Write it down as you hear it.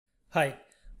Hi,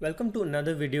 welcome to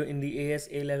another video in the AS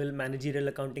A-Level Managerial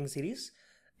Accounting series.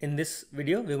 In this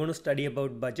video, we're going to study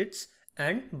about budgets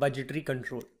and budgetary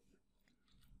control.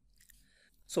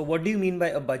 So what do you mean by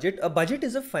a budget? A budget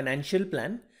is a financial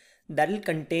plan that will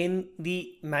contain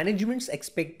the management's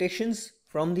expectations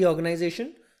from the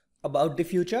organization about the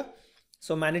future.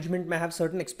 So management may have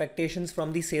certain expectations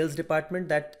from the sales department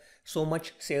that so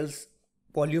much sales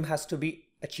volume has to be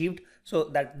achieved, so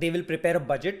that they will prepare a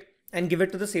budget and give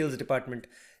it to the sales department.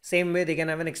 Same way, they can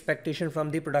have an expectation from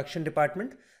the production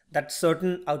department that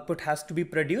certain output has to be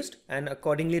produced, and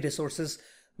accordingly resources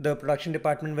the production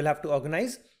department will have to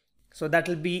organize. So that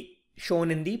will be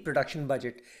shown in the production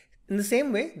budget. In the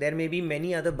same way, there may be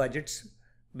many other budgets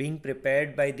being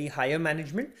prepared by the higher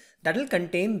management that will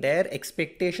contain their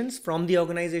expectations from the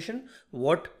organization.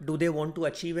 What do they want to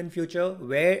achieve in future?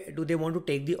 Where do they want to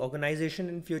take the organization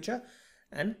in future?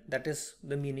 And that is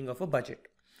the meaning of a budget.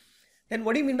 Then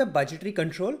what do you mean by budgetary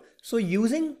control? So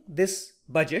using this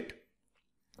budget,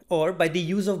 or by the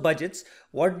use of budgets,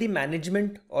 what the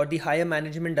management or the higher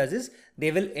management does is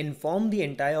they will inform the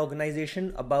entire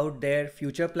organization about their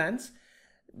future plans.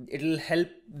 It will help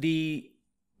the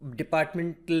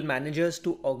departmental managers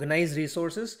to organize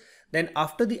resources. Then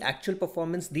after the actual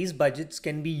performance, these budgets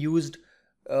can be used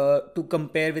to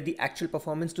compare with the actual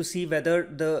performance to see whether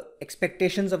the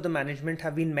expectations of the management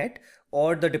have been met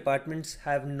or the departments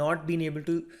have not been able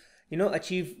to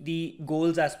achieve the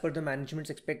goals as per the management's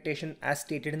expectation as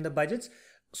stated in the budgets.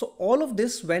 So all of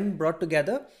this, when brought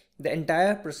together, the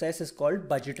entire process is called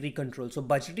budgetary control. So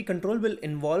budgetary control will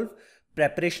involve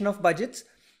preparation of budgets,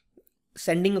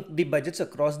 sending the budgets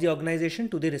across the organization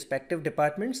to the respective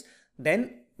departments,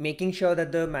 then making sure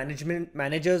that the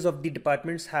managers of the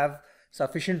departments have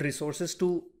sufficient resources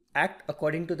to act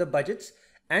according to the budgets,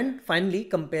 and finally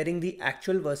comparing the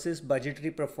actual versus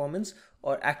budgetary performance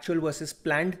or actual versus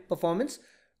planned performance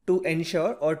to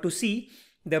ensure or to see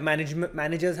the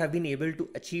managers have been able to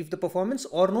achieve the performance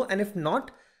or no, and if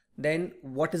not, then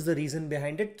what is the reason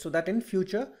behind it, so that in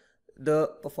future the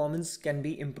performance can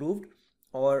be improved,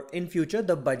 or in future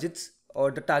the budgets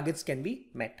or the targets can be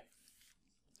met.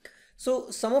 So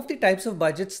some of the types of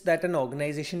budgets that an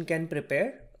organization can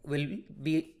prepare will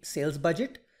be sales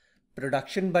budget,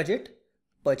 production budget,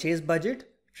 purchase budget,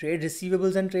 trade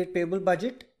receivables and trade payable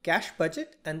budget, cash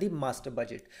budget, and the master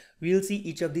budget. We will see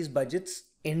each of these budgets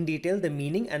in detail, the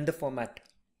meaning and the format.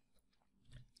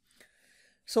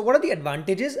 So what are the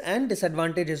advantages and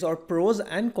disadvantages, or pros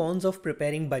and cons, of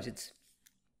preparing budgets?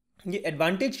 The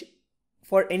advantage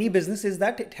for any business is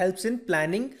that it helps in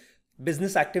planning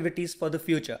business activities for the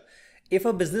future. If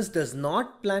a business does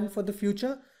not plan for the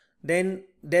future, then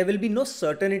there will be no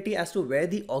certainty as to where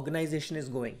the organization is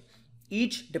going.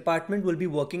 Each department will be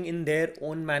working in their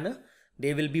own manner.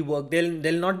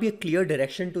 There'll not be a clear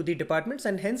direction to the departments,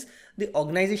 and hence the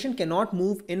organization cannot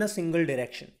move in a single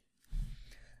direction.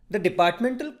 The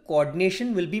departmental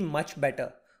coordination will be much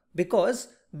better because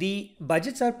the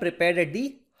budgets are prepared at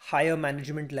the higher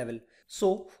management level.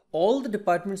 So all the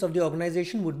departments of the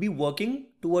organization would be working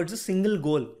towards a single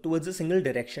goal, towards a single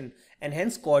direction, and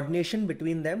hence coordination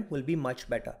between them will be much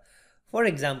better. For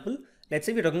example, let's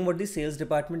say we're talking about the sales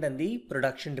department and the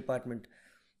production department.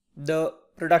 The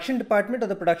production department or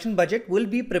the production budget will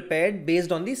be prepared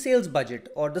based on the sales budget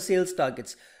or the sales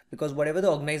targets, because whatever the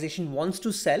organization wants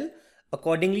to sell,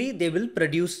 accordingly they will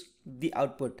produce the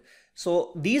output.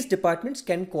 So these departments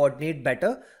can coordinate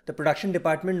better. The production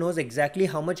department knows exactly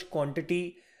how much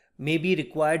quantity may be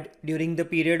required during the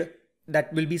period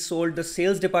that will be sold. The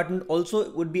sales department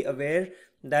also would be aware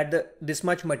that this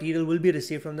much material will be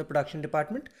received from the production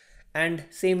department, and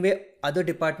same way other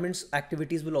departments'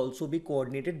 activities will also be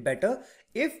coordinated better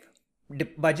if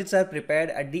budgets are prepared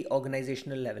at the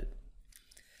organizational level.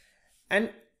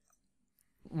 And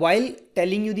while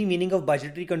telling you the meaning of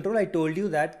budgetary control, I told you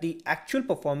that the actual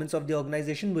performance of the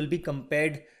organization will be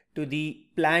compared to the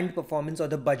planned performance or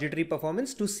the budgetary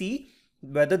performance to see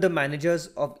whether the managers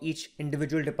of each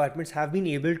individual departments have been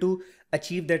able to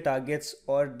achieve their targets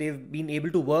or they've been able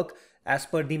to work as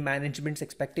per the management's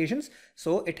expectations.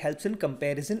 So it helps in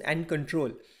comparison and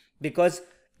control, because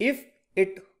if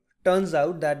it turns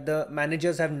out that the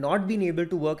managers have not been able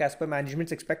to work as per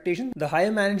management's expectations, the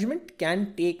higher management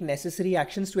can take necessary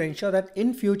actions to ensure that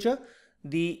in future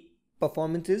the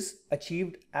performance is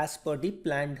achieved as per the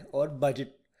planned or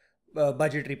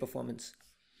budgetary performance.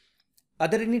 Are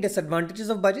there any disadvantages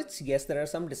of budgets? Yes, there are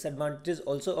some disadvantages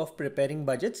also of preparing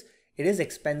budgets. It is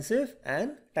expensive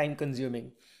and time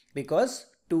consuming, because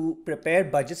to prepare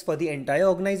budgets for the entire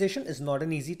organization is not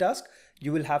an easy task.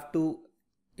 You will have to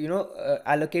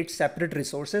allocate separate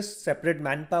resources, separate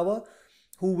manpower,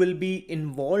 who will be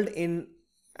involved in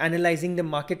analyzing the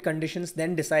market conditions,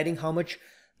 then deciding how much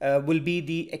will be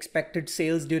the expected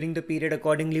sales during the period,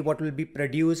 accordingly what will be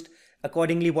produced,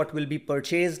 accordingly what will be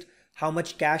purchased, how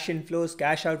much cash inflows,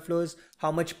 cash outflows,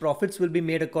 how much profits will be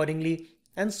made accordingly,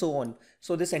 and so on.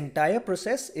 So this entire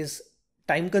process is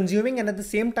time consuming, and at the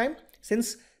same time,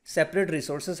 since separate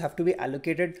resources have to be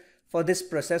allocated for this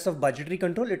process of budgetary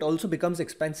control, it also becomes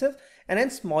expensive, and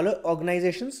hence smaller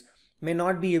organizations may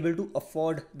not be able to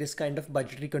afford this kind of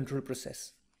budgetary control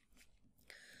process.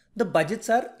 The budgets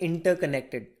are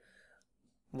interconnected.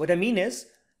 What I mean is,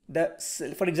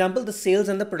 for example, the sales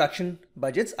and the production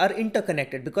budgets are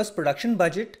interconnected, because production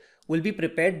budget will be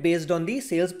prepared based on the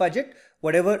sales budget.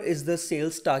 Whatever is the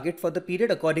sales target for the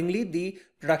period, accordingly the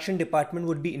production department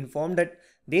would be informed that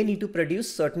they need to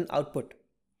produce certain output.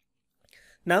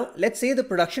 Now let's say the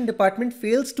production department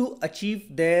fails to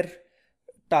achieve their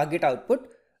target output.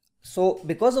 So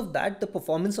because of that, the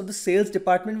performance of the sales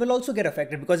department will also get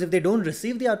affected, because if they don't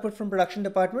receive the output from production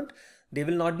department, they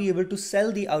will not be able to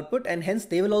sell the output, and hence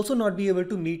they will also not be able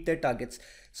to meet their targets.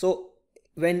 So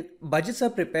when budgets are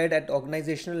prepared at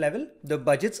organizational level, the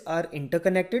budgets are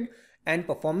interconnected, and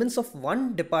performance of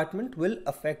one department will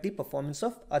affect the performance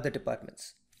of other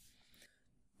departments.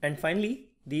 And finally,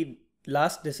 the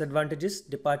last disadvantage is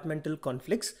departmental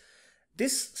conflicts.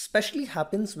 This especially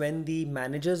happens when the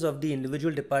managers of the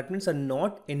individual departments are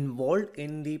not involved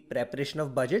in the preparation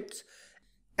of budgets,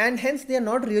 and hence they are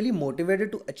not really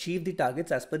motivated to achieve the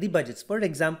targets as per the budgets. For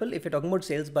example, if you're talking about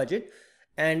sales budget,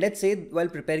 and let's say while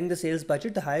preparing the sales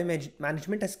budget, the higher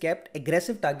management has kept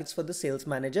aggressive targets for the sales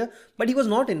manager, but he was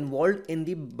not involved in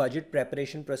the budget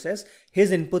preparation process.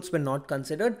 His inputs were not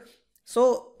considered.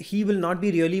 So he will not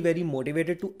be really very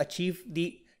motivated to achieve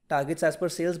the targets as per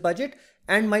sales budget,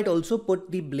 and might also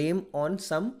put the blame on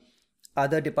some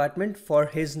other department for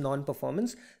his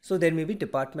non-performance. So there may be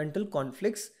departmental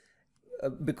conflicts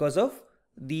because of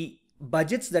the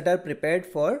budgets that are prepared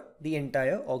for the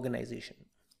entire organization.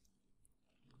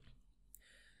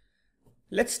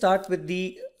 Let's start with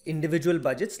the individual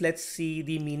budgets. Let's see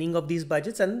the meaning of these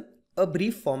budgets and a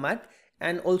brief format,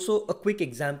 and also a quick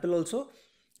example also,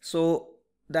 so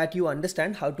that you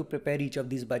understand how to prepare each of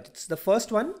these budgets. The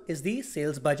first one is the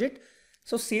sales budget.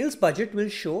 So sales budget will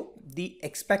show the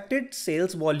expected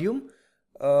sales volume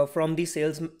from the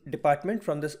sales department,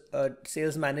 from the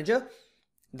sales manager,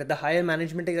 that the higher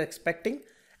management is expecting,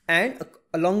 and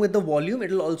along with the volume,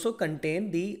 it will also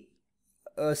contain the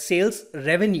sales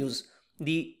revenues,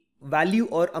 the value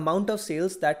or amount of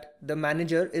sales that the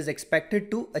manager is expected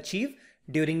to achieve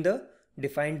during the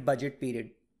defined budget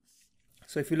period.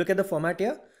 So if you look at the format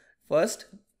here, first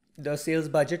the sales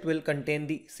budget will contain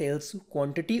the sales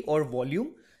quantity or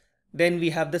volume. Then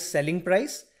we have the selling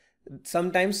price.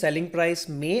 Sometimes selling price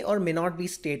may or may not be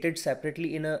stated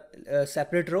separately in a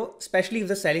separate row, especially if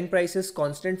the selling price is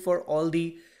constant for all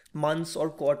the months or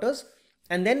quarters.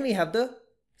 And then we have the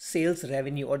sales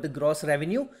revenue or the gross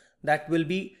revenue, that will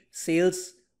be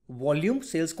sales volume,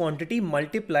 sales quantity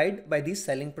multiplied by the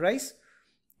selling price.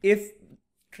 If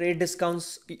trade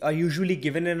discounts are usually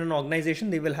given in an organization,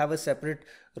 they will have a separate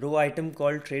row item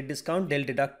called trade discount. They'll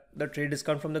deduct the trade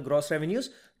discount from the gross revenues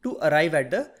to arrive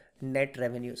at the net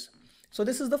revenues. So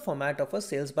this is the format of a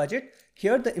sales budget.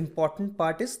 Here the important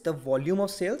part is the volume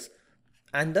of sales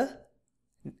and the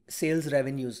sales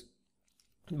revenues,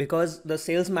 because the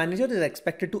sales manager is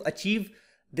expected to achieve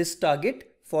this target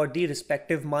for the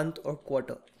respective month or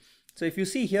quarter. So if you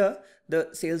see here, the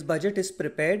sales budget is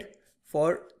prepared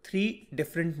for 3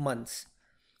 different months.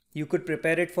 You could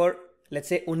prepare it for, let's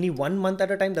say, only 1 month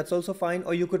at a time, that's also fine,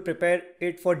 or you could prepare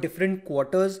it for different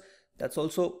quarters, that's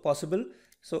also possible.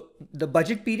 So the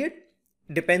budget period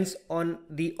depends on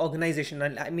the organization,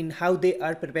 and I mean how they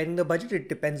are preparing the budget, it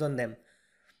depends on them.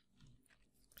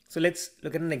 So let's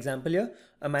look at an example here.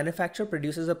 A manufacturer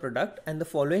produces a product and the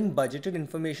following budgeted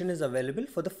information is available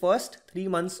for the first 3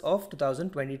 months of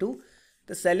 2022.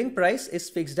 The selling price is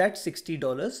fixed at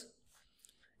 $60.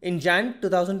 In Jan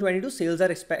 2022, sales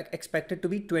are expected to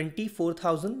be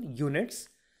 24,000 units.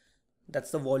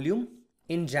 That's the volume.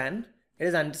 In Jan, it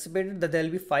is anticipated that there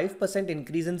will be 5%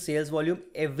 increase in sales volume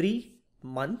every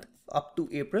month up to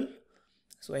April.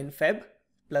 So in Feb,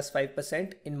 plus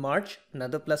 5%, in March,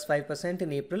 another plus 5%,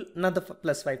 in April, another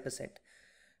plus 5%.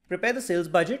 Prepare the sales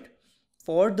budget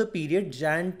for the period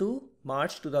Jan to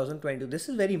March 2022. This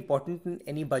is very important in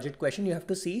any budget question. You have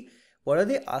to see what are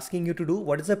they asking you to do,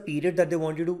 what is the period that they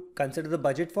want you to consider the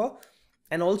budget for,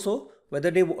 and also whether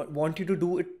they want you to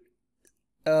do it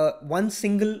one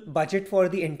single budget for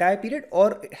the entire period,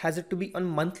 or has it to be on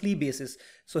monthly basis.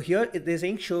 So here they're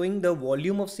saying showing the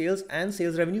volume of sales and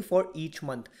sales revenue for each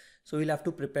month. So we'll have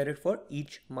to prepare it for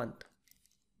each month.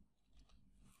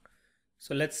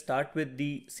 So let's start with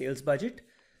the sales budget.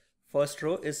 First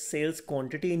row is sales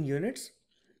quantity in units.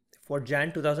 For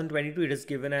Jan 2022, it is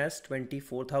given as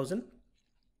 24,000.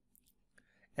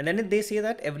 And then they say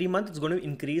that every month it's going to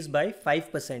increase by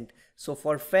 5%. So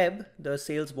for Feb, the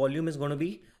sales volume is going to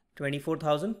be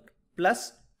 24,000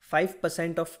 plus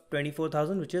 5% of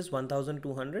 24,000, which is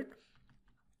 1,200.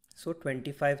 So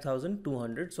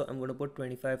 25,200. So I'm going to put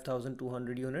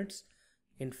 25,200 units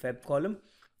in Feb column.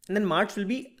 And then March will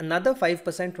be another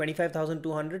 5%,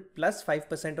 25,200 plus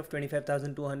 5% of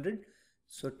 25,200.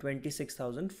 So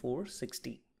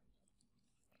 26,460.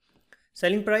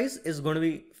 Selling price is going to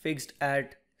be fixed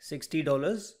at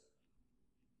 $60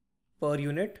 per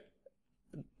unit.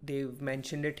 They've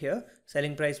mentioned it here.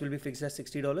 Selling price will be fixed at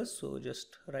 $60. So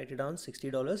just write it down,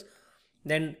 $60.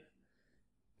 Then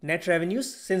net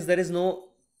revenues, since there is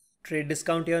no trade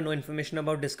discount here, no information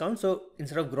about discount. So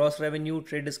instead of gross revenue,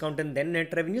 trade discount, and then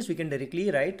net revenues, we can directly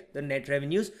write the net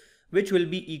revenues, which will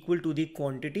be equal to the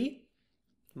quantity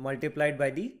multiplied by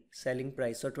the selling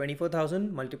price. So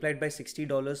 24,000 multiplied by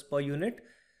 $60 per unit.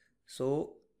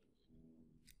 So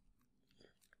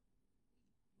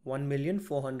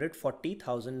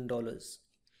 $1,440,000.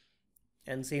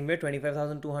 And same way,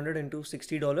 25,200 into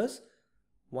 $60,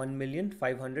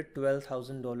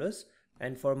 $1,512,000.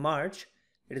 And for March,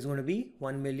 it is going to be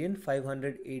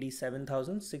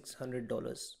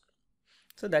 $1,587,600.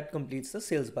 So that completes the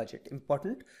sales budget.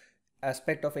 Important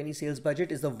aspect of any sales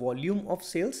budget is the volume of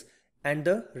sales and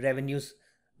the revenues.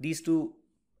 These two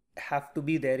have to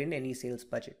be there in any sales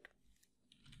budget.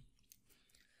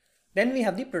 Then we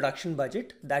have the production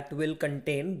budget that will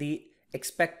contain the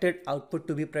expected output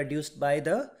to be produced by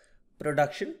the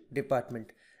production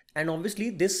department. And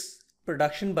obviously this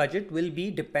production budget will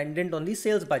be dependent on the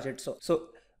sales budget. So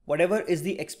whatever is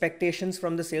the expectations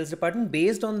from the sales department,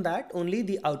 based on that only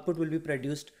the output will be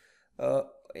produced or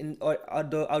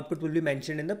the output will be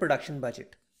mentioned in the production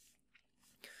budget.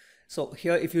 So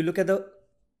here, if you look at the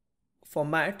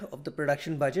format of the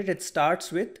production budget, it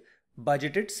starts with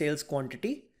budgeted sales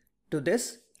quantity. To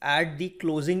this, add the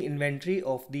closing inventory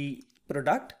of the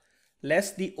product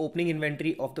less the opening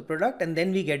inventory of the product, and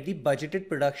then we get the budgeted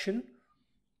production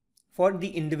for the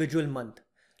individual month.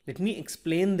 Let me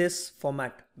explain this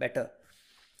format better.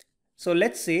 So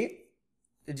let's say,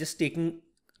 just taking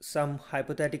some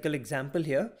hypothetical example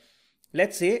here,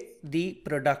 let's say the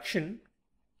production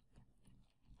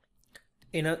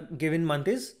in a given month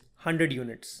is 100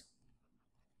 units.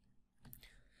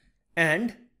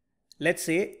 And let's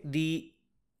say the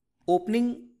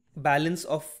opening balance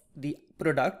of the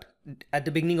product at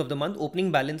the beginning of the month,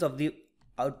 opening balance of the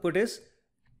output is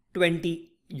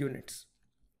 20 units.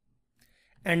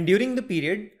 And during the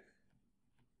period,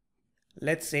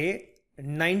 let's say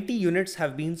 90 units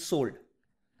have been sold.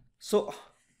 So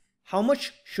how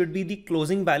much should be the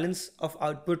closing balance of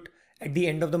output at the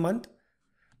end of the month?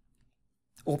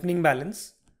 Opening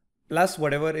balance plus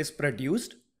whatever is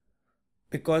produced,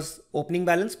 because opening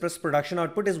balance plus production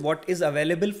output is what is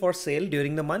available for sale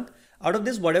during the month. Out of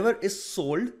this, whatever is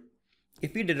sold,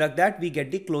 if we deduct that, we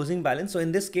get the closing balance. So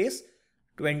in this case,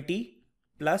 20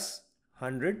 plus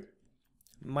 100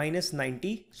 minus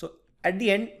 90. So at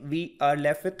the end, we are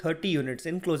left with 30 units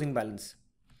in closing balance.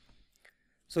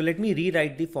 So let me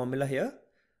rewrite the formula here.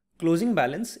 Closing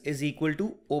balance is equal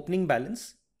to opening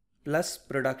balance plus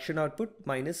production output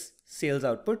minus sales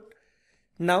output.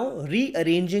 Now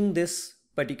rearranging this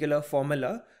particular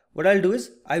formula, what I'll do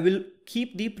is I will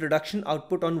keep the production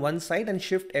output on one side and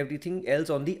shift everything else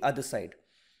on the other side.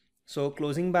 So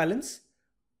closing balance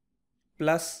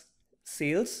plus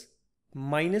sales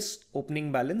minus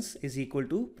opening balance is equal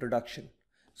to production.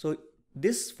 So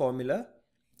this formula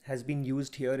has been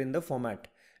used here in the format.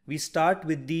 We start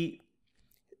with the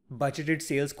budgeted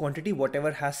sales quantity,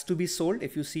 whatever has to be sold.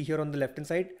 If you see here on the left hand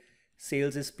side,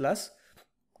 sales is plus.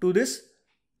 To this,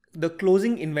 the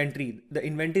closing inventory, the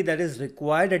inventory that is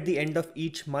required at the end of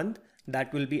each month,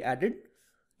 that will be added.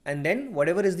 And then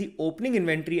whatever is the opening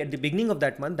inventory at the beginning of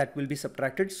that month, that will be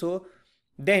subtracted. So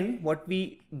then what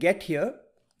we get here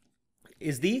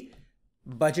is the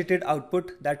budgeted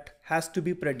output that has to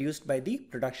be produced by the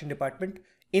production department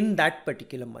in that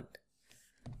particular month.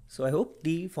 So I hope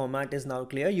the format is now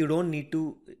clear. You don't need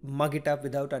to mug it up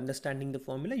without understanding the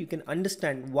formula. You can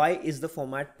understand why is the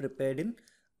format prepared in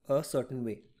a certain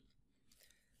way.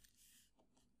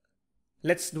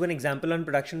 Let's do an example on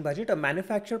production budget. A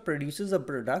manufacturer produces a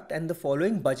product and the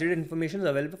following budget information is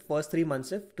available for first 3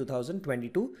 months of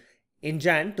 2022. In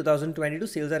Jan 2022,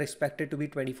 sales are expected to be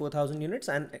 24,000 units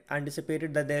and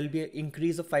anticipated that there will be an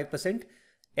increase of 5%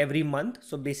 every month.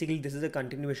 So basically this is a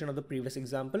continuation of the previous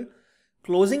example.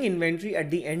 Closing inventory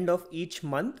at the end of each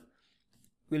month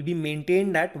will be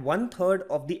maintained at 1/3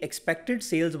 of the expected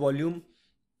sales volume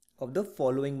of the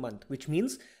following month, which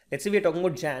means, let's say we're talking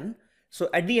about Jan. So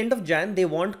at the end of Jan, they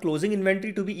want closing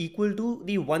inventory to be equal to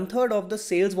the 1/3 of the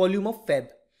sales volume of Feb.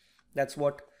 That's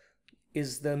what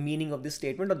is the meaning of this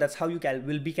statement, or that's how you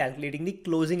will be calculating the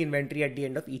closing inventory at the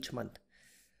end of each month.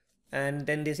 And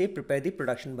then they say prepare the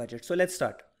production budget. So let's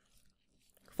start.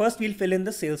 First, we'll fill in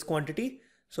the sales quantity.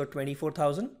 So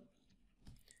 24,000,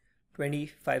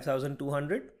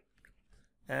 25,200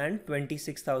 and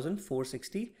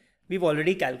 26,460. We've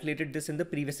already calculated this in the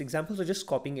previous example, so just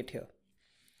copying it here.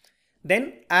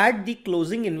 Then add the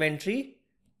closing inventory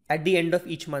at the end of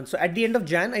each month. So at the end of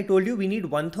Jan, I told you we need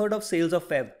 1/3 of sales of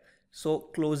Feb. So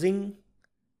closing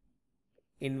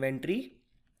inventory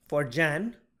for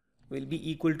Jan will be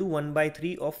equal to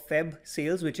 1/3 of Feb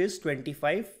sales, which is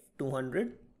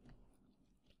 25,200,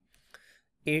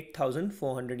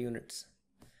 8,400 units.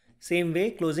 Same way,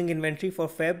 closing inventory for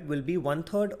Feb will be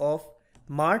 1/3 of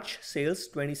March sales,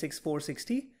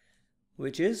 26,460,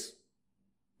 which is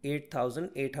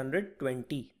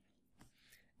 8,820.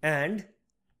 And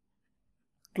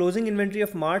closing inventory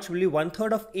of March will be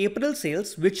 1/3 of April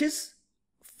sales, which is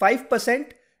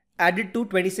 5% added to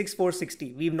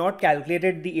 26,460. We've not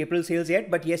calculated the April sales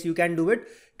yet, but yes, you can do it.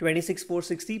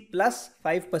 26,460 plus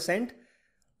 5%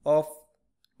 of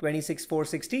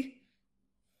 26,460,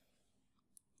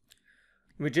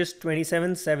 which is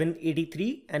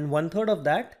 27,783, and 1/3 of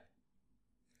that,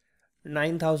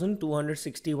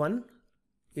 9,261,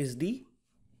 is the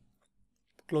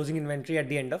closing inventory at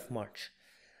the end of March.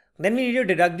 Then we need to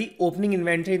deduct the opening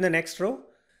inventory in the next row.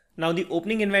 Now the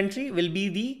opening inventory will be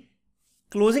the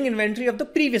closing inventory of the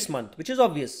previous month, which is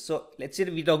obvious. So let's say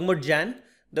we're talking about Jan,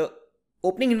 the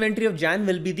opening inventory of Jan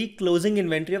will be the closing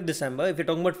inventory of December. If you're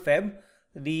talking about Feb,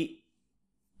 the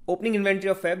opening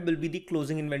inventory of Feb will be the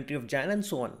closing inventory of Jan, and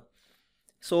so on.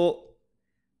 So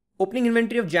opening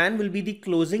inventory of Jan will be the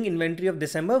closing inventory of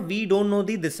December. We don't know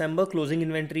the December closing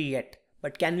inventory yet,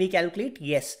 but can we calculate?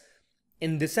 Yes.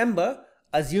 In December,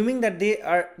 assuming that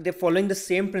they're following the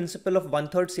same principle of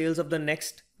 1/3 sales of the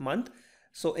next month.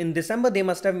 So in December, they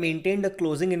must have maintained a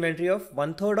closing inventory of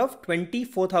 1/3 of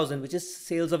 24,000, which is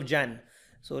sales of Jan.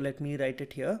 So let me write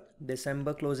it here.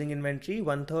 December closing inventory,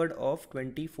 1/3 of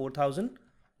 24,000.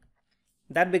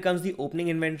 That becomes the opening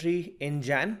inventory in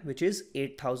Jan, which is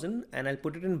 8,000, and I'll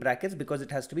put it in brackets because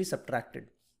it has to be subtracted.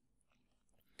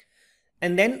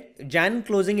 And then Jan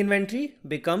closing inventory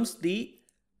becomes the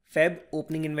Feb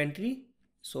opening inventory.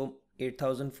 So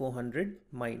 8,400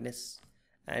 minus,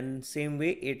 and same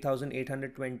way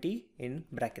 8,820 in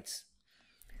brackets.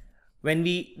 When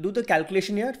we do the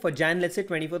calculation here for Jan, let's say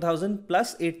 24,000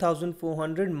 plus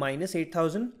 8,400 minus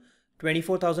 8,000,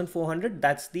 24,400,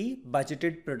 that's the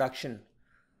budgeted production.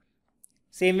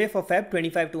 Same way for Feb,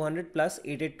 25,200 plus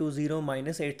 8,820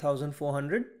 minus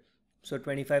 8,400, so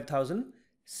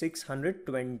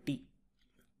 25,620.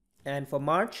 And for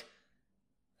March,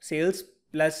 sales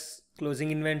plus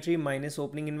closing inventory minus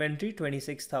opening inventory,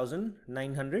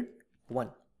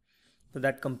 26,901. So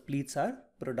that completes our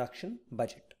production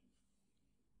budget.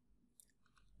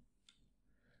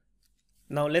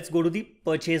 Now let's go to the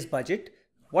purchase budget.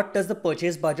 What does the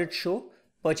purchase budget show?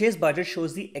 Purchase budget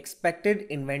shows the expected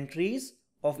inventories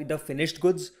of either finished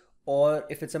goods, or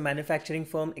if it's a manufacturing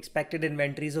firm, expected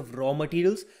inventories of raw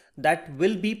materials that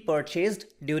will be purchased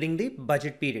during the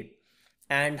budget period.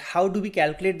 And how do we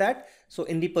calculate that? So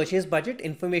in the purchase budget,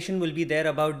 information will be there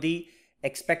about the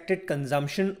expected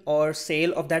consumption or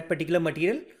sale of that particular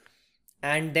material.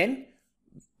 And then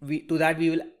we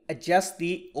will adjust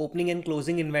the opening and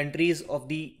closing inventories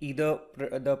of either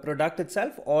the product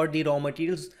itself or the raw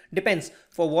materials. Depends.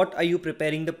 For what are you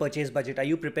preparing the purchase budget? Are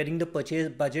you preparing the purchase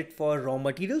budget for raw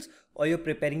materials, or you're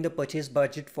preparing the purchase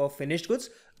budget for finished goods?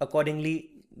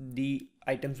 Accordingly, the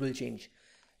items will change.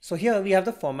 So here we have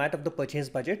the format of the purchase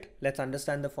budget. Let's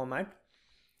understand the format.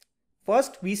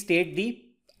 First, we state the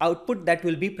output that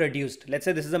will be produced. Let's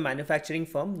say this is a manufacturing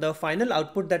firm. The final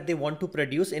output that they want to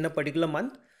produce in a particular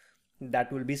month,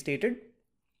 that will be stated.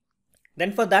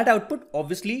 Then for that output,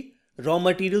 obviously, raw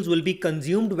materials will be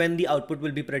consumed when the output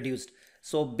will be produced.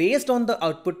 So based on the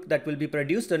output that will be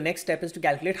produced, the next step is to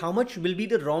calculate how much will be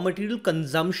the raw material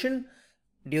consumption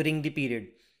during the period.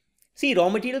 See, raw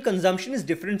material consumption is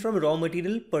different from raw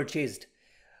material purchased.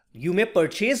 You may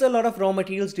purchase a lot of raw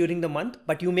materials during the month,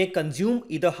 but you may consume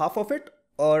either half of it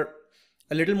or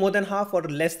a little more than half or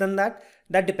less than that.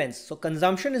 That depends. So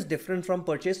consumption is different from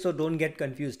purchase, so don't get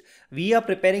confused. We are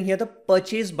preparing here the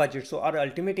purchase budget. So our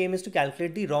ultimate aim is to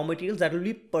calculate the raw materials that will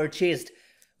be purchased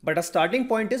But a starting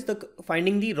point is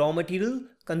finding the raw material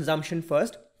consumption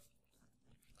first.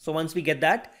 So once we get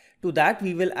that, to that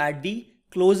we will add the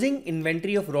closing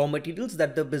inventory of raw materials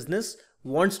that the business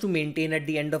wants to maintain at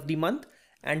the end of the month,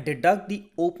 and deduct the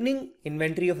opening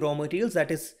inventory of raw materials that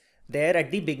is there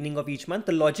at the beginning of each month.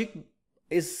 The logic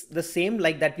is the same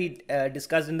like that we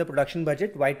discussed in the production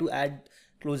budget, why to add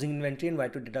closing inventory and why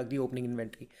to deduct the opening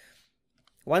inventory.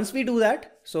 Once we do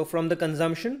that, so from the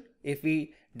consumption, if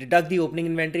we deduct the opening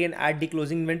inventory and add the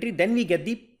closing inventory, then we get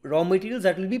the raw materials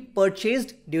that will be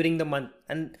purchased during the month,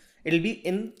 and it will be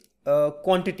in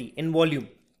quantity, in volume.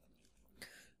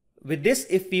 With this,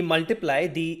 if we multiply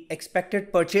the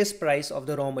expected purchase price of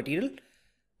the raw material,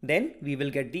 then we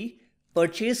will get the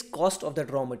purchase cost of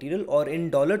that raw material, or in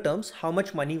dollar terms, how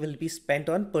much money will be spent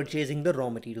on purchasing the raw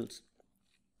materials.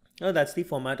 Now that's the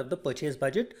format of the purchase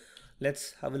budget.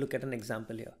 Let's have a look at an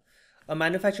example here. A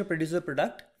manufacturer produces a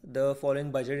product. The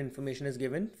following budget information is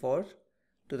given for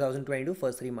 2022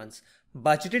 first 3 months.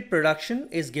 Budgeted production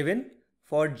is given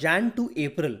for Jan to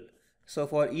April. So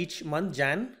for each month,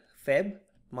 Jan, Feb,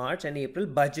 March and April,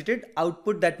 budgeted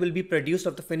output that will be produced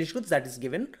of the finished goods, that is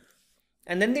given.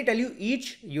 And then they tell you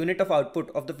each unit of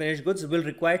output of the finished goods will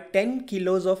require 10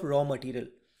 kilos of raw material.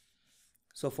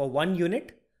 So for 1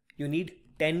 unit, you need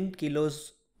 10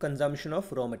 kilos consumption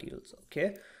of raw materials.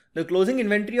 Okay. The closing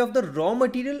inventory of the raw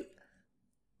material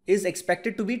is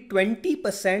expected to be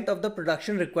 20% of the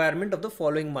production requirement of the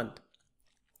following month.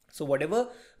 So whatever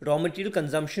raw material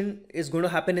consumption is going to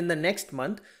happen in the next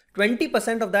month,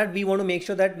 20% of that we want to make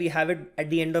sure that we have it at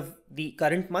the end of the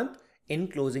current month in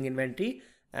closing inventory.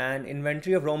 And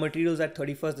inventory of raw materials at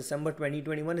 31st December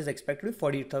 2021 is expected to be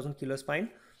 48,000 kilos fine.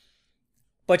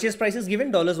 Purchase price is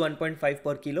given $1.5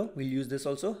 per kilo. We'll use this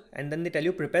also. And then they tell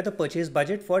you prepare the purchase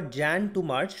budget for Jan to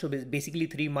March. So basically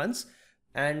 3 months,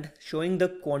 and showing the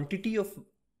quantity of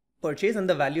purchase and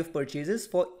the value of purchases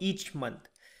for each month.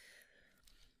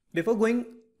 Before going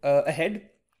ahead,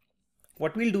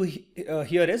 what we'll do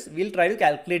here is we'll try to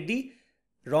calculate the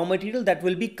raw material that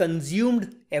will be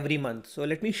consumed every month. So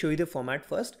let me show you the format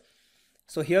first.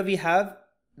 So here we have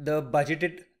the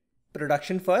budgeted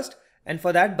production first, and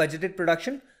for that budgeted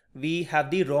production we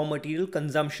have the raw material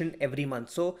consumption every month.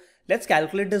 So let's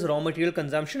calculate this raw material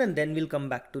consumption and then we'll come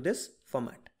back to this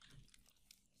format.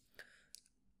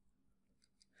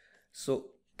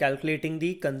 So calculating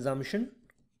the consumption.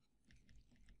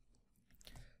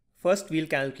 First we'll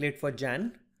calculate for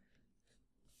Jan.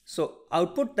 So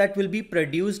output that will be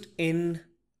produced in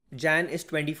Jan is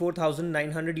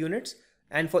 24,900 units,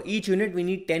 and for each unit we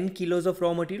need 10 kilos of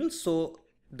raw materials. So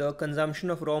the consumption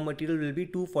of raw material will be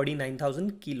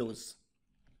 249,000 kilos.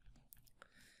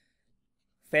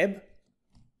 Feb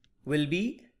will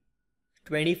be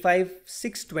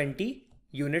 25,620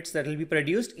 units that will be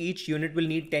produced. Each unit will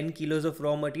need 10 kilos of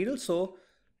raw material. So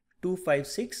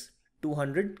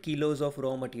 256,200 kilos of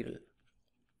raw material.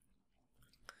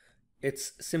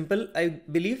 It's simple, I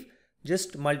believe,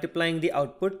 just multiplying the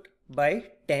output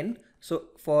by 10. So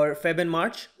for Feb and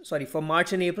March, for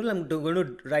March and April, I'm going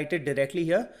to write it directly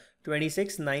here.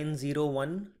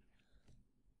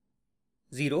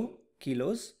 26,910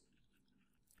 kilos.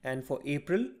 And for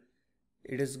April,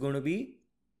 it is going to be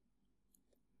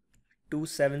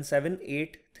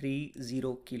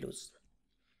 277,830 kilos.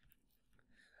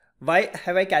 Why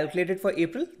have I calculated for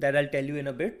April? That I'll tell you in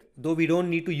a bit. Though we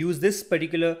don't need to use this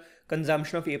particular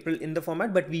consumption of April in the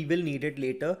format, but we will need it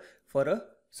later for a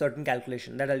certain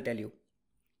calculation that I'll tell you.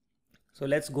 So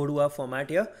let's go to our format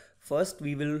here. First,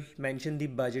 we will mention the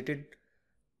budgeted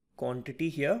quantity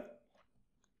here,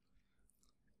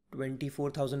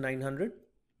 24,900.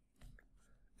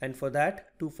 And for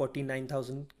that,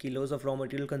 249,000 kilos of raw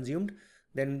material consumed.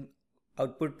 Then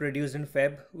output produced in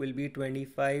Feb will be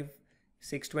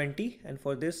 25,620, and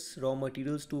for this raw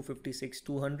materials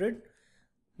 256,200,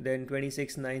 then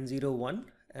 26,901,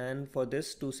 and for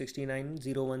this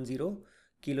 269,010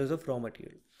 kilos of raw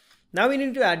material. Now we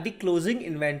need to add the closing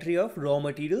inventory of raw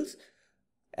materials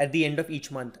at the end of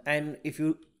each month. And if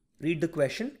you read the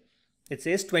question, it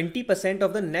says 20%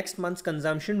 of the next month's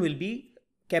consumption will be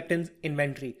kept in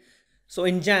inventory. So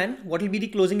in Jan, what will be the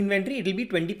closing inventory? It will be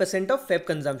 20% of Feb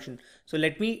consumption. So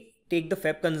let me take the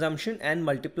Feb consumption and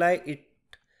multiply it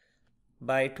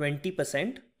by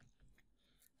 20%.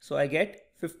 So I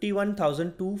get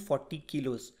 51,240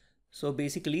 kilos. So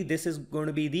basically this is going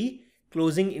to be the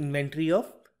closing inventory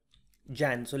of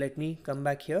Jan. So let me come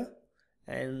back here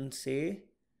and say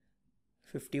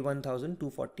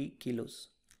 51,240 kilos.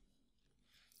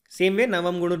 Same way now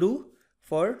I'm going to do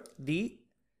for the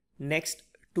next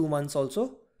 2 months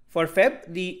also. For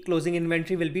Feb, the closing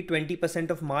inventory will be 20%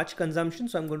 of March consumption.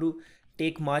 So I'm going to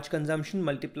take March consumption,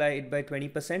 multiply it by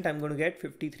 20%. I'm going to get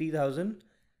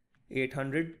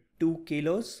 53,802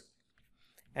 kilos.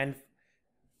 And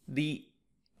the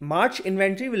March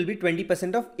inventory will be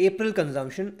 20% of April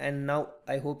consumption. And now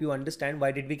I hope you understand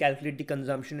why did we calculate the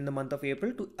consumption in the month of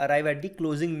April to arrive at the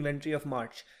closing inventory of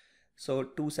March. So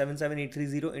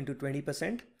 277,830 into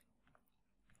 20%,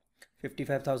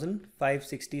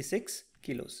 55,566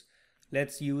 kilos.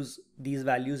 Let's use these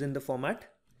values in the format.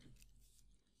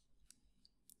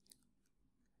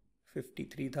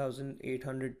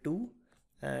 53,802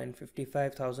 and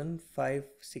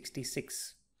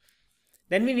 55,566.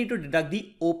 Then we need to deduct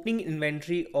the opening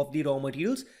inventory of the raw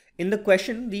materials. In the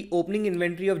question, the opening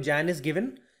inventory of Jan is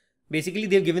given. Basically,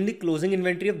 they've given the closing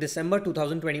inventory of December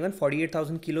 2021,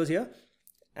 48,000 kilos here.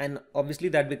 And obviously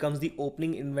that becomes the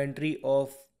opening inventory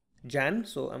of Jan.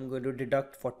 So I'm going to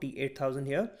deduct 48,000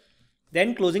 here.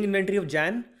 Then closing inventory of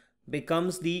Jan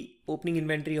becomes the opening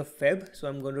inventory of Feb. So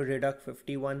I'm going to deduct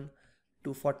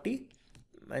 51,240.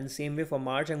 And same way for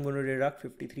March, I'm going to deduct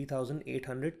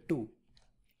 53,802.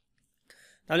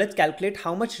 Now let's calculate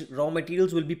how much raw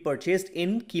materials will be purchased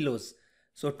in kilos.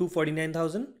 So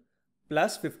 249,000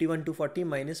 plus 51,240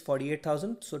 minus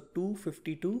 48,000. So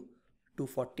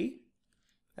 252,240.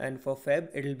 And for Feb,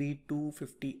 it will be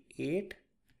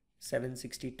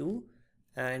 258,762.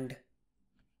 And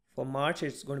for March,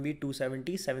 it's going to be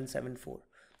 270,774.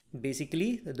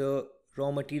 Basically, the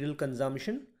raw material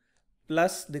consumption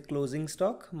plus the closing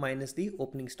stock minus the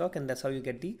opening stock. And that's how you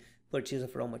get the purchase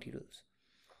of raw materials.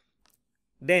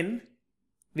 Then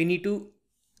we need to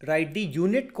write the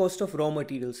unit cost of raw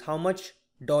materials. How much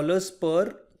dollars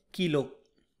per kilo,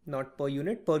 not per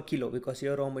unit, per kilo, because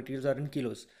here raw materials are in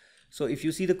kilos. So if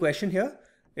you see the question here,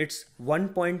 it's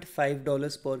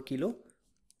 $1.5 per kilo.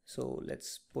 So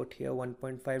let's put here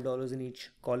 $1.5 in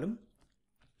each column.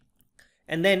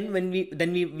 And then when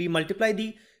we multiply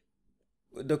the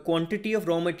quantity of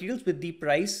raw materials with the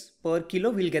price per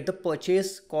kilo, we'll get the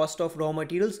purchase cost of raw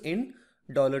materials in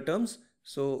dollar terms.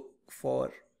 So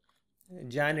for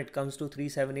Jan, it comes to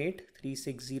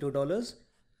 $378,360.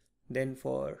 Then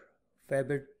for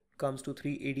Feb, it comes to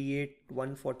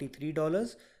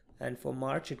 $388,143. And for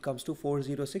March, it comes to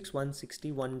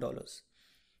 $406,161.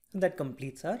 And that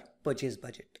completes our purchase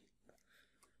budget.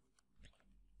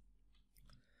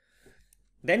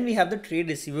 Then we have the trade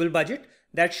receivable budget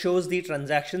that shows the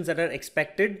transactions that are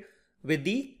expected with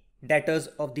the debtors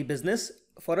of the business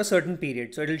for a certain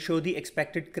period. So it will show the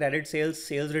expected credit sales,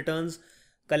 sales returns,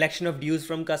 collection of dues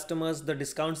from customers, the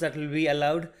discounts that will be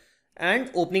allowed,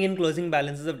 and opening and closing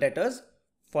balances of debtors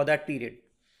for that period.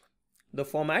 The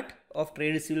format of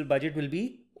trade receivable budget will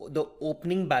be the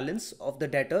opening balance of the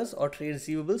debtors or trade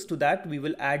receivables. To that, we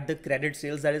will add the credit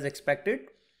sales that is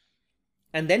expected.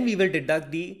 And then we will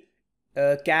deduct the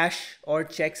cash or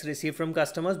checks received from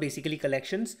customers, basically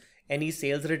collections, any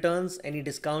sales returns, any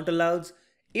discount alloweds.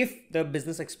 If the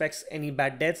business expects any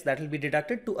bad debts, that will be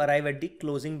deducted to arrive at the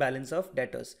closing balance of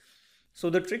debtors. So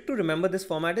the trick to remember this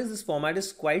format is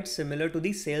quite similar to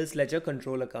the sales ledger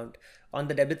control account. On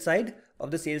the debit side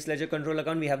of the sales ledger control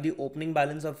account, we have the opening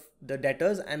balance of the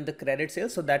debtors and the credit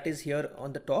sales. So that is here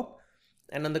on the top.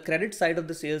 And on the credit side of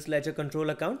the sales ledger control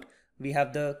account, we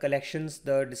have the collections,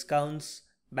 the discounts,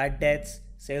 bad debts,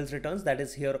 sales returns, that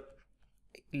is here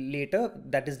later,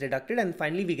 that is deducted. And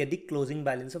finally, we get the closing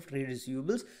balance of trade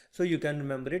receivables. So you can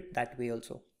remember it that way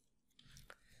also.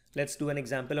 Let's do an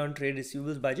example on trade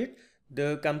receivables budget.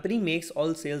 The company makes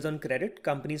all sales on credit.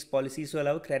 Company's policy is to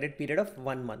allow a credit period of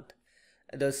 1 month.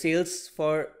 The sales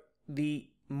for the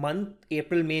month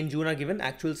April, May and June are given,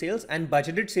 actual sales, and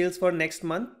budgeted sales for next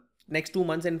 2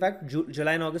 months, in fact,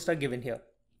 July and August are given here.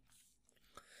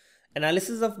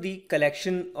 Analysis of the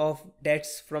collection of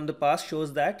debts from the past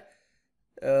shows that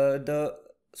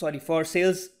for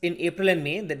sales in April and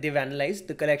May that they've analyzed,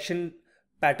 the collection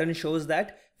pattern shows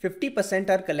that 50%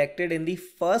 are collected in the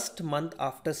first month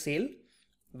after sale.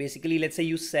 Basically, let's say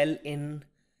you sell in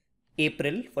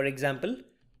April, for example,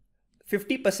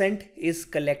 50% is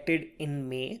collected in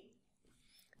May,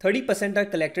 30% are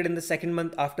collected in the second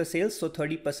month after sales, so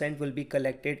 30% will be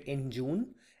collected in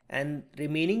June, and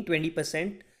remaining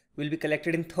 20% will be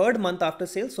collected in third month after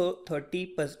sales, so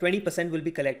 20% will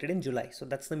be collected in July. So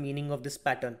that's the meaning of this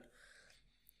pattern.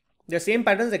 The same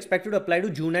pattern is expected to apply to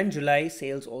June and July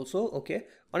sales also. Okay.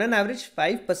 On an average,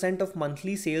 5% of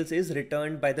monthly sales is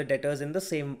returned by the debtors in the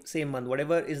same month.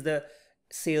 Whatever is the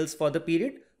sales for the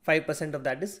period, 5% of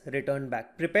that is returned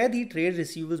back. Prepare the trade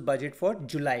receivables budget for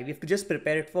July. We have to just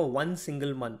prepare it for one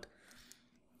single month.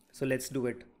 So let's do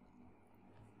it.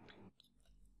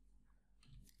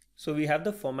 So we have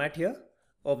the format here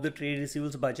of the trade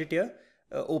receivables budget here.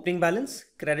 opening balance,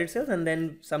 credit sales, and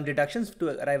then some deductions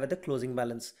to arrive at the closing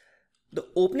balance. The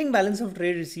opening balance of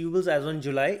trade receivables as on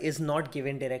July is not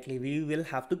given directly. We will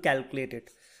have to calculate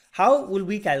it. How will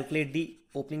we calculate the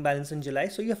opening balance in July?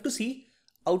 So you have to see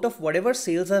out of whatever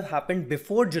sales have happened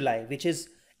before July, which is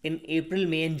in April,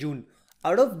 May, and June,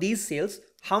 out of these sales,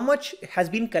 how much has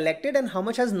been collected and how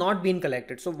much has not been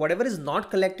collected. So whatever is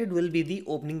not collected will be the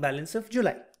opening balance of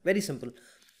July. Very simple.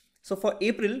 So for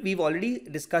April, we've already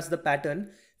discussed the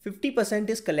pattern. 50%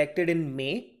 is collected in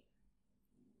May.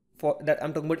 For that,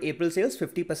 I'm talking about April sales.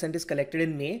 50% is collected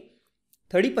in May.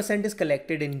 30% is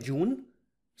collected in June.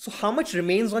 So how much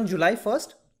remains on July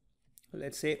 1st?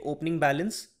 Let's say opening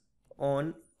balance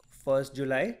on 1st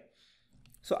July.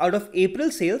 So out of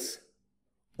April sales,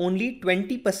 only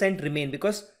 20% remain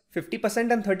because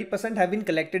 50% and 30% have been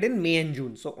collected in May and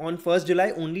June. So on 1st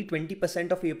July, only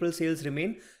 20% of April sales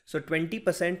remain. So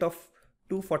 20% of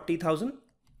 240,000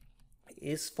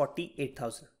 is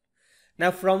 48,000.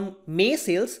 Now from May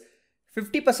sales,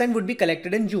 50% would be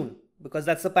collected in June because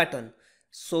that's the pattern.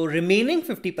 So remaining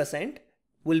 50%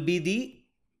 will be the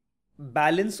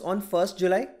balance on 1st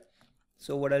July.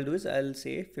 So what I'll do is I'll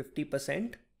say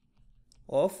 50%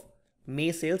 of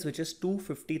May sales, which is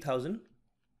 250,000.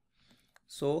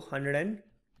 So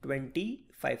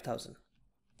 125,000.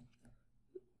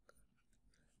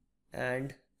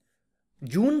 And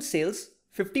June sales,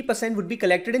 50% would be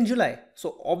collected in July.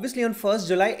 So obviously on 1st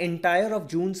July, entire of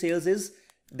June sales is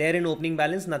there in opening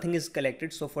balance. Nothing is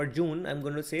collected. So for June, I'm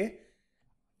going to say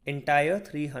entire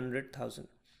 300,000.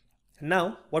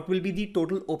 Now, what will be the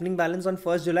total opening balance on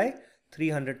 1st July?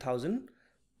 300,000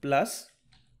 plus.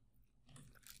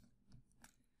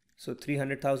 So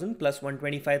 300,000 plus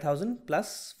 125,000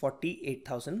 plus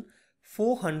 48,000,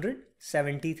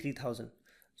 473,000.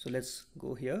 So let's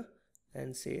go here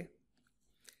and say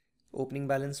opening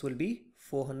balance will be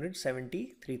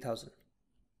 473,000.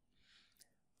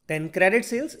 Then credit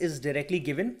sales is directly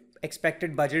given.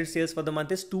 Expected budget sales for the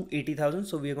month is 280,000.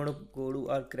 So we are going to go to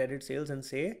our credit sales and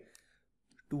say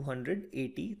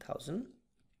 280,000.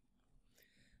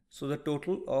 So the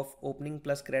total of opening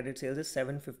plus credit sales is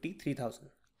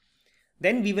 753,000.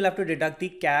 Then we will have to deduct the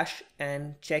cash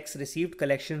and checks received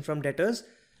collection from debtors.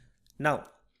 Now,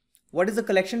 what is the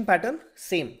collection pattern?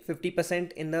 Same,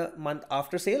 50% in the month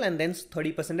after sale and then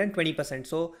 30% and 20%.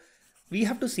 So we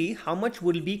have to see how much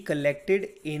will be collected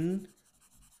in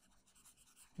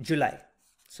July.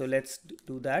 So let's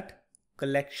do that.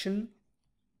 Collection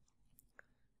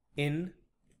in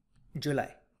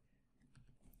July.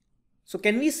 So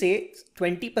can we say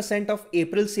 20% of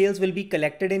April sales will be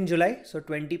collected in July? So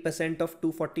 20% of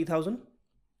 240,000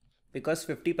 because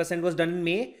 50% was done in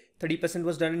May, 30%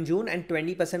 was done in June and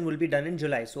 20% will be done in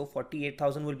July. So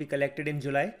 48,000 will be collected in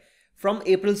July from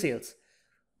April sales.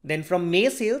 Then from May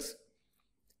sales,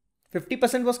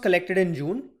 50% was collected in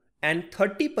June and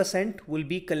 30% will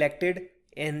be collected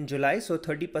in July. So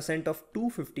 30% of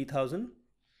 250,000,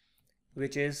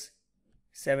 which is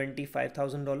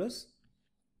 $75,000.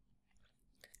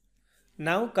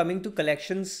 Now coming to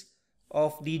collections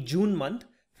of the June month,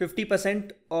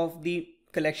 50% of the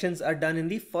collections are done in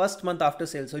the first month after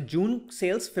sale. So June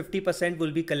sales, 50%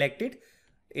 will be collected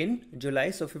in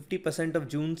July. So 50% of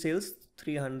June sales,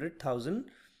 300,000,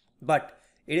 but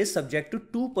it is subject to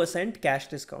 2% cash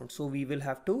discount. So we will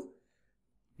have to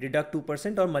deduct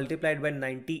 2% or multiply it by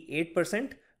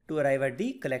 98% to arrive at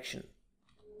the collection.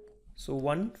 So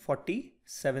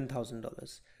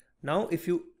 $147,000. Now if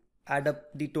you add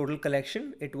up the total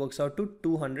collection, it works out to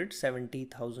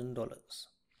 $270,000.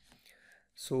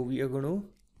 So we are going to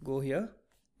go here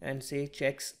and say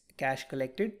checks cash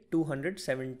collected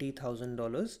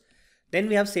 $270,000. Then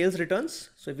we have sales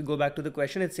returns. So if you go back to the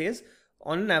question, it says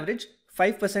on an average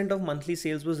 5% of monthly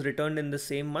sales was returned in the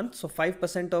same month. So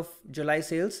 5% of July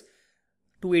sales,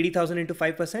 280,000 into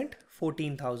 5%,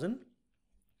 14,000.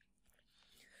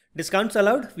 Discounts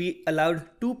allowed. We allowed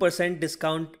 2%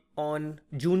 discount on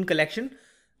June collection.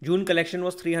 June collection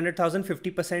was 300,000,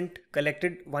 50%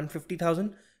 collected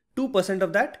 150,000, 2%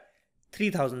 of that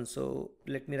 3,000. So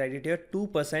let me write it here,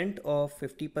 2% of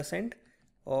 50%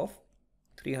 of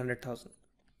 300,000.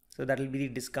 So that will be the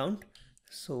discount.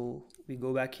 So we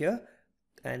go back here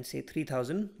and say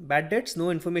 3,000. Bad debts,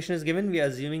 no information is given. We are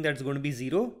assuming that it's going to be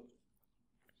 0.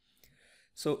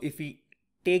 So if we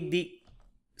take the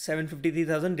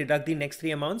 753,000, deduct the next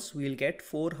three amounts, we will get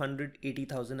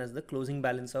 480,000 as the closing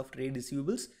balance of trade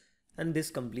receivables, and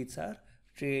this completes our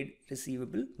trade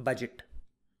receivable budget.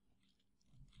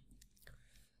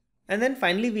 And then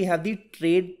finally we have the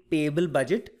trade payable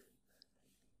budget.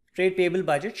 Trade payable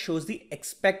budget shows the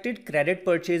expected credit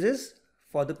purchases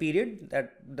for the period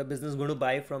that the business is going to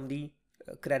buy from the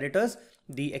creditors,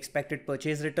 the expected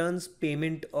purchase returns,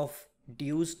 payment of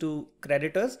dues to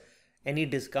creditors, any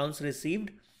discounts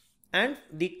received, and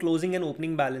the closing and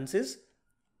opening balances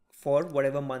for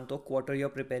whatever month or quarter you're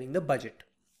preparing the budget.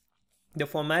 The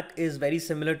format is very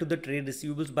similar to the trade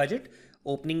receivables budget.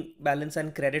 Opening balance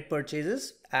and credit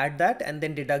purchases, add that and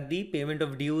then deduct the payment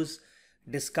of dues,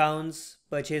 discounts,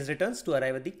 purchase returns to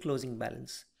arrive at the closing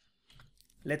balance.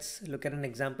 Let's look at an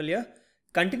example here.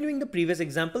 Continuing the previous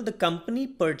example, the company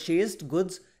purchased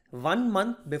goods 1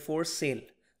 month before sale.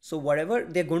 So whatever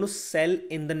they're going to sell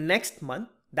in the next month,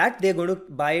 that they're going to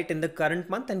buy it in the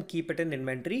current month and keep it in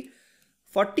inventory.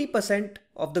 40%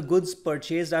 of the goods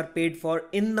purchased are paid for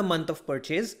in the month of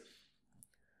purchase.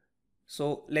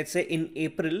 So let's say in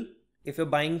April, if you're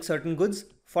buying certain goods,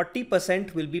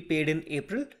 40% will be paid in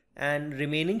April and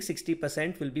remaining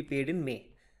 60% will be paid in May.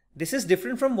 This is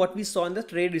different from what we saw in the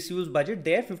trade receivables budget.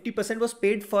 There 50% was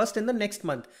paid first in the next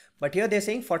month, but here they're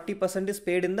saying 40% is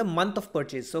paid in the month of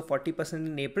purchase. So 40%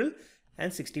 in April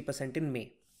and 60% in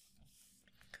May.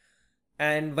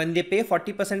 And when they pay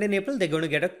 40% in April, they're going to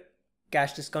get a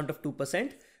cash discount of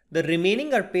 2%. The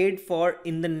remaining are paid for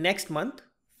in the next month.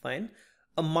 Fine.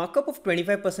 A markup of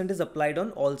 25% is applied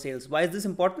on all sales. Why is this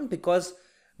important? Because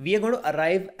we are going to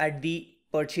arrive at the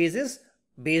purchases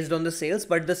based on the sales,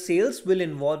 but the sales will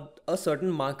involve a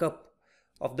certain markup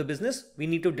of the business. We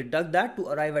need to deduct that to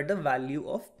arrive at the value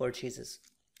of purchases.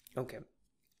 Okay.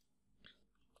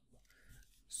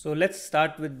 So let's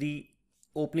start with the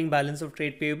opening balance of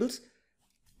trade payables.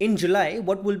 In July,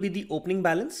 what will be the opening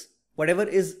balance? Whatever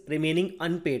is remaining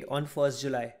unpaid on 1st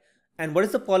July. And what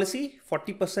is the policy?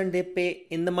 40% they pay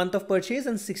in the month of purchase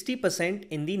and 60%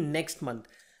 in the next month.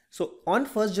 So on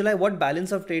 1st July, what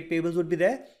balance of trade payables would be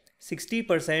there?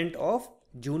 60% of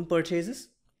June purchases,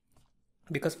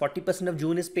 because 40% of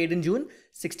June is paid in June,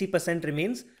 60%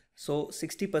 remains. So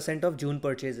 60% of June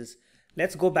purchases.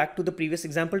 Let's go back to the previous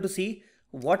example to see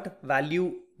what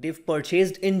value they've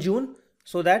purchased in June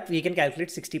so that we can calculate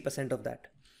 60% of that.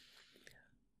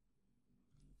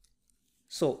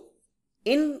 So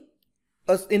in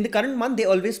the current month, they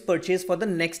always purchase for the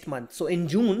next month. So in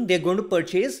June, they're going to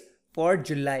purchase for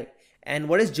July. And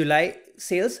what is July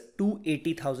sales?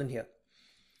 280,000 here.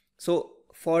 So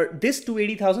for this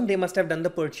 280,000, they must have done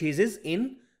the purchases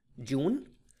in June.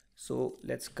 So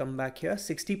let's come back here.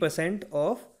 60%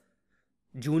 of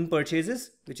June purchases,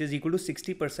 which is equal to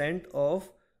 60% of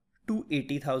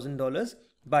 $280,000.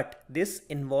 But this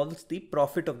involves the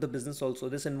profit of the business also.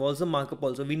 This involves the markup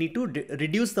also. We need to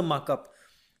reduce the markup.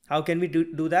 How can we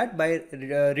do that? By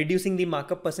reducing the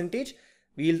markup percentage.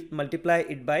 We'll multiply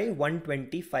it by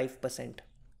 125%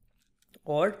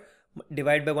 or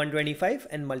divide by 125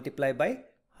 and multiply by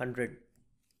 100.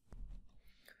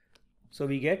 So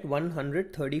we get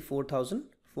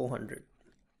 134,400.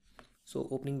 So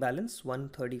opening balance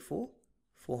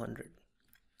 134,400.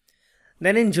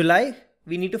 Then in July,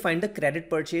 we need to find the credit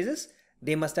purchases.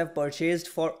 They must have purchased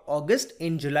for August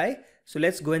in July. So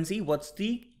let's go and see what's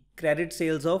the credit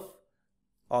sales of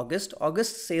August.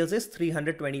 August sales is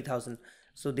 320,000.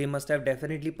 So they must have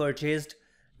definitely purchased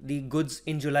the goods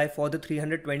in July for the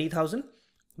 320,000,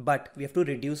 but we have to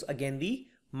reduce again the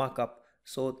markup.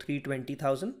 So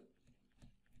 320,000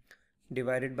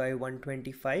 divided by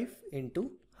 125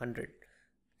 into 100.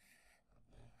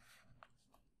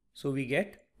 So we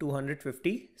get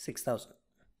 256,000.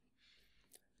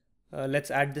 Let's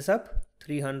add this up.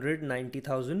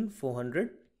 390,400.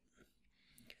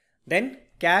 Then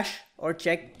cash or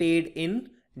check paid in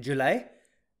July.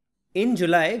 In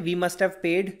July, we must have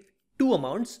paid two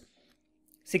amounts,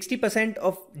 60%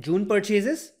 of June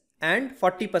purchases and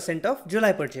 40% of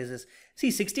July purchases. See,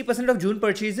 60% of June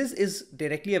purchases is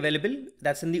directly available.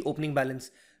 That's in the opening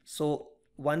balance. So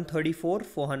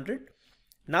 134,400.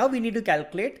 Now we need to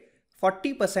calculate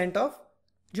 40% of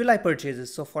July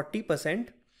purchases. So 40%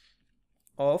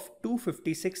 of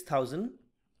 256,000.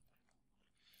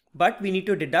 But we need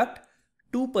to deduct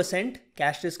 2%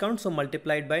 cash discount, so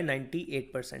multiplied by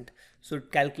 98%. So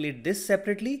calculate this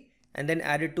separately and then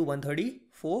add it to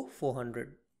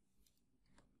 134,400.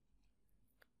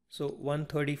 So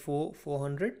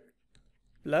 134,400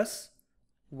 plus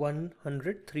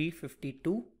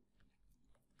 100,352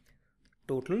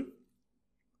 total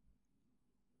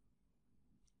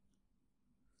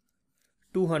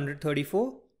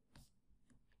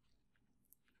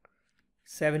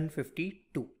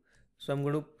 234,752. So I'm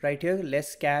going to write here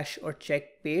less cash or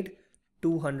check paid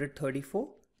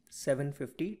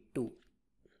 234,752.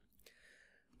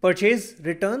 Purchase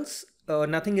returns,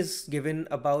 nothing is given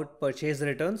about purchase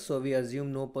returns, so we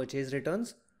assume no purchase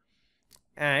returns.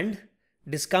 And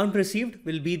discount received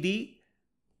will be the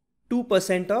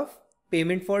 2% of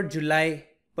payment for July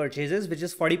purchases, which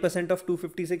is 40% of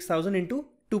 256,000 into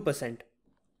 2%.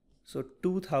 So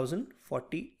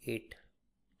 2048.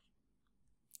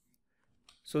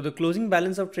 So the closing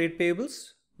balance of trade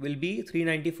payables will be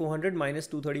 390,400 minus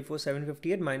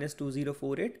 234,758 minus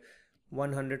 2048,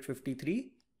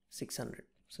 153,600.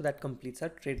 So that completes our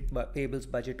trade payables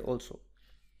budget also.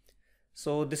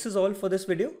 So this is all for this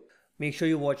video. Make sure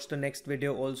you watch the next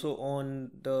video also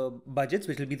on the budgets,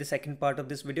 which will be the second part of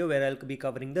this video, where I'll be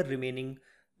covering the remaining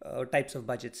types of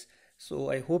budgets.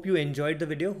 So I hope you enjoyed the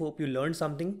video, hope you learned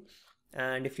something.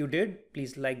 And if you did,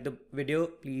 please like the video,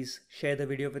 please share the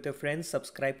video with your friends,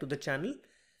 subscribe to the channel,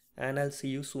 and I'll see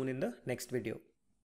you soon in the next video.